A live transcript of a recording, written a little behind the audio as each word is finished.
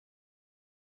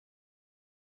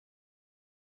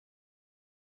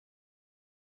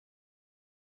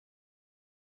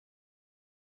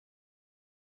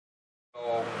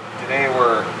So today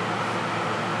we're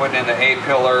putting in the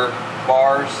A-pillar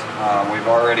bars. We've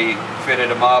already fitted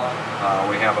them up.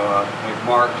 We've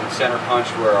marked and center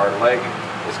punched where our leg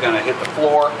is going to hit the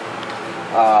floor.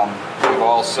 We've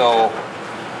also,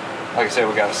 like I said,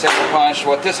 we got a center punch.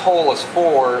 What this hole is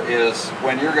for is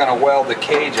when you're going to weld the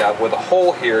cage up with a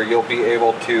hole here, you'll be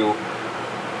able to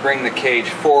bring the cage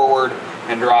forward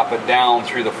and drop it down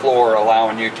through the floor,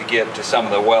 allowing you to get to some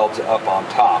of the welds up on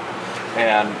top.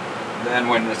 And then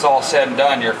when it's all said and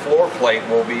done, your floor plate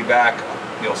will be back.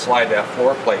 You'll slide that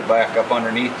floor plate back up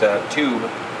underneath the tube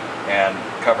and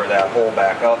cover that hole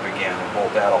back up again and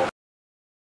bolt that all.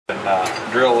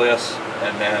 And drill this,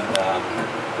 and then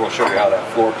we'll show you how that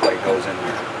floor plate goes in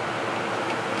there.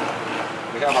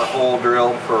 We have our hole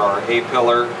drilled for our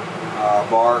A-pillar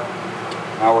bar.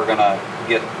 Now we're going to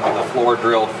get the floor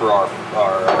drilled for our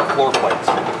floor plates.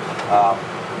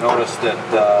 Notice that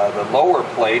the lower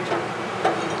plate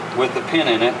with the pin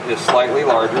in it is slightly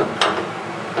larger,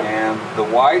 and the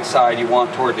wide side you want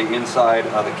toward the inside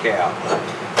of the cab.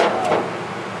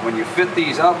 When you fit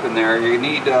these up in there, you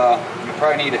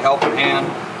probably need a helping hand,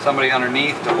 somebody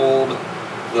underneath to hold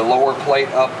the lower plate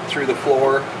up through the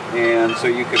floor, and so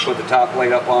you could put the top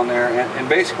plate up on there and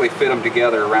basically fit them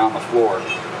together around the floor.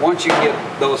 Once you get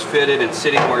those fitted and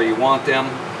sitting where you want them,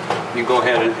 you go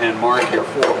ahead and mark your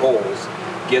 4 holes.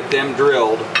 Get them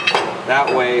drilled.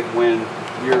 That way, when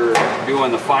you're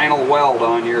doing the final weld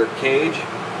on your cage,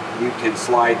 you can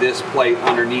slide this plate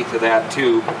underneath of that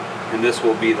tube, and this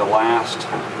will be the last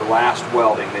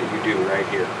welding that you do right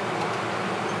here.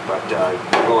 But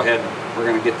go ahead, we're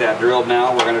going to get that drilled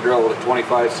now. We're going to drill with a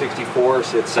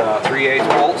 25/64. It's 3/8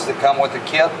 bolts that come with the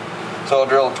kit. So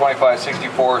drill a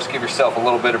 25/64. Give yourself a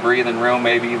little bit of breathing room,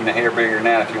 maybe even a hair bigger than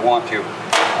that if you want to.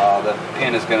 The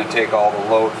pin is going to take all the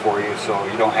load for you, so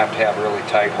you don't have to have really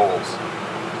tight holes.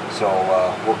 So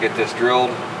we'll get this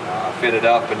drilled, fit it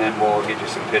up, and then we'll get you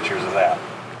some pictures of that.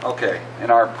 Okay,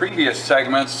 in our previous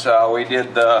segments we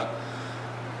did the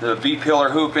V-pillar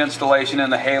hoop installation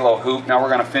and the halo hoop. Now we're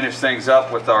going to finish things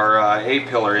up with our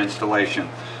A-pillar installation.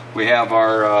 We have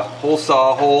our hole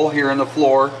saw hole here in the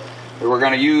floor that we're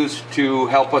going to use to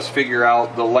help us figure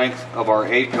out the length of our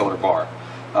A-pillar bar.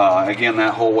 Again,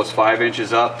 that hole was 5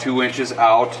 inches up, 2 inches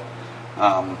out.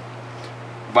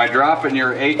 By dropping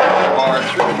your A-pillar bar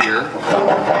through here,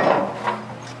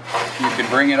 you can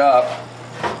bring it up.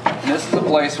 And this is a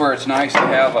place where it's nice to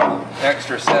have an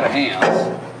extra set of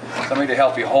hands, somebody to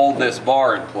help you hold this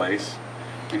bar in place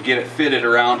and get it fitted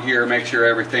around here, make sure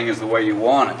everything is the way you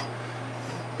want it.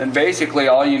 Then basically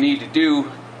all you need to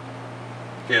do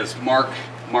is mark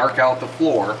out the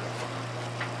floor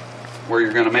where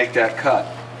you're going to make that cut.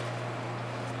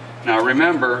 Now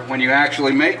remember, when you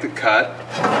actually make the cut,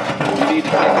 you need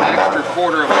to take an extra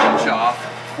 1/4 of an inch off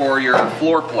for your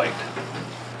floor plate,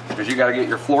 because you got to get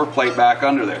your floor plate back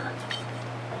under there.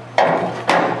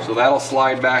 So that'll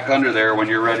slide back under there when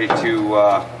you're ready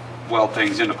to weld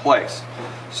things into place.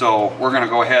 So we're going to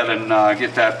go ahead and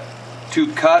get that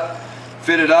tube cut,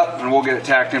 fit it up, and we'll get it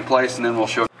tacked in place, and then we'll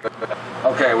show you.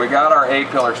 Okay, we got our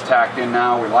A-pillars tacked in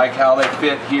now. We like how they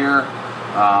fit here.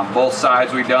 Both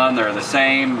sides we've done, they're the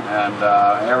same, and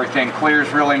everything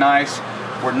clears really nice.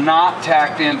 We're not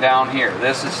tacked in down here.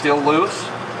 This is still loose,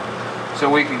 so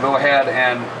we can go ahead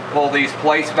and pull these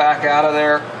plates back out of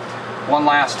there one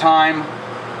last time,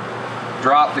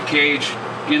 drop the cage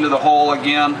into the hole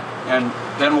again, and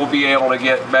then we'll be able to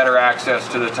get better access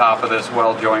to the top of this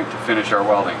weld joint to finish our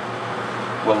welding.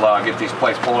 We'll get these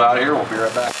plates pulled out of here. We'll be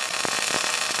right back.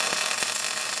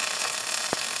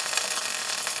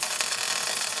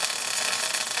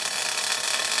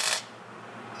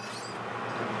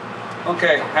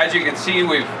 Okay, as you can see,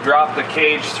 we've dropped the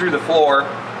cage through the floor.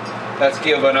 That's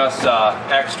given us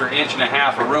extra 1.5 inches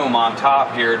of room on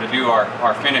top here to do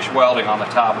our finished welding on the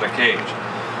top of the cage.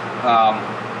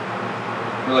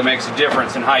 Really makes a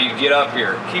difference in how you get up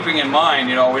here. Keeping in mind,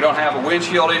 you know, we don't have a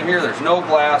windshield in here, there's no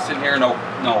glass in here, no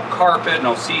carpet,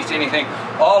 no seats, anything.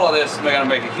 All of this is going to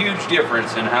make a huge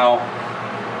difference in how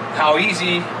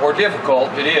easy or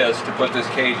difficult it is to put this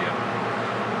cage in.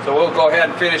 So we'll go ahead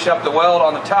and finish up the weld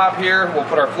on the top here. We'll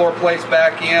put our floor plates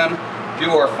back in,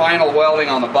 do our final welding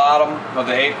on the bottom of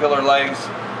the A-pillar legs,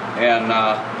 and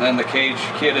then the cage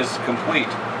kit is complete.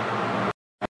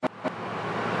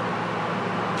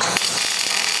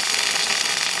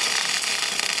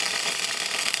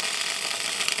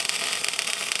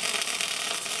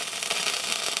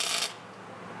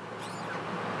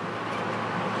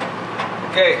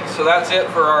 Okay, so that's it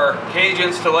for our cage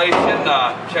installation.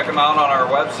 Check them out on our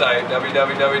website,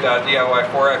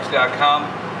 www.diy4x.com.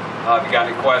 If you got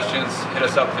any questions, hit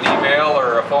us up with an email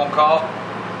or a phone call.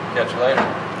 Catch you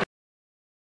later.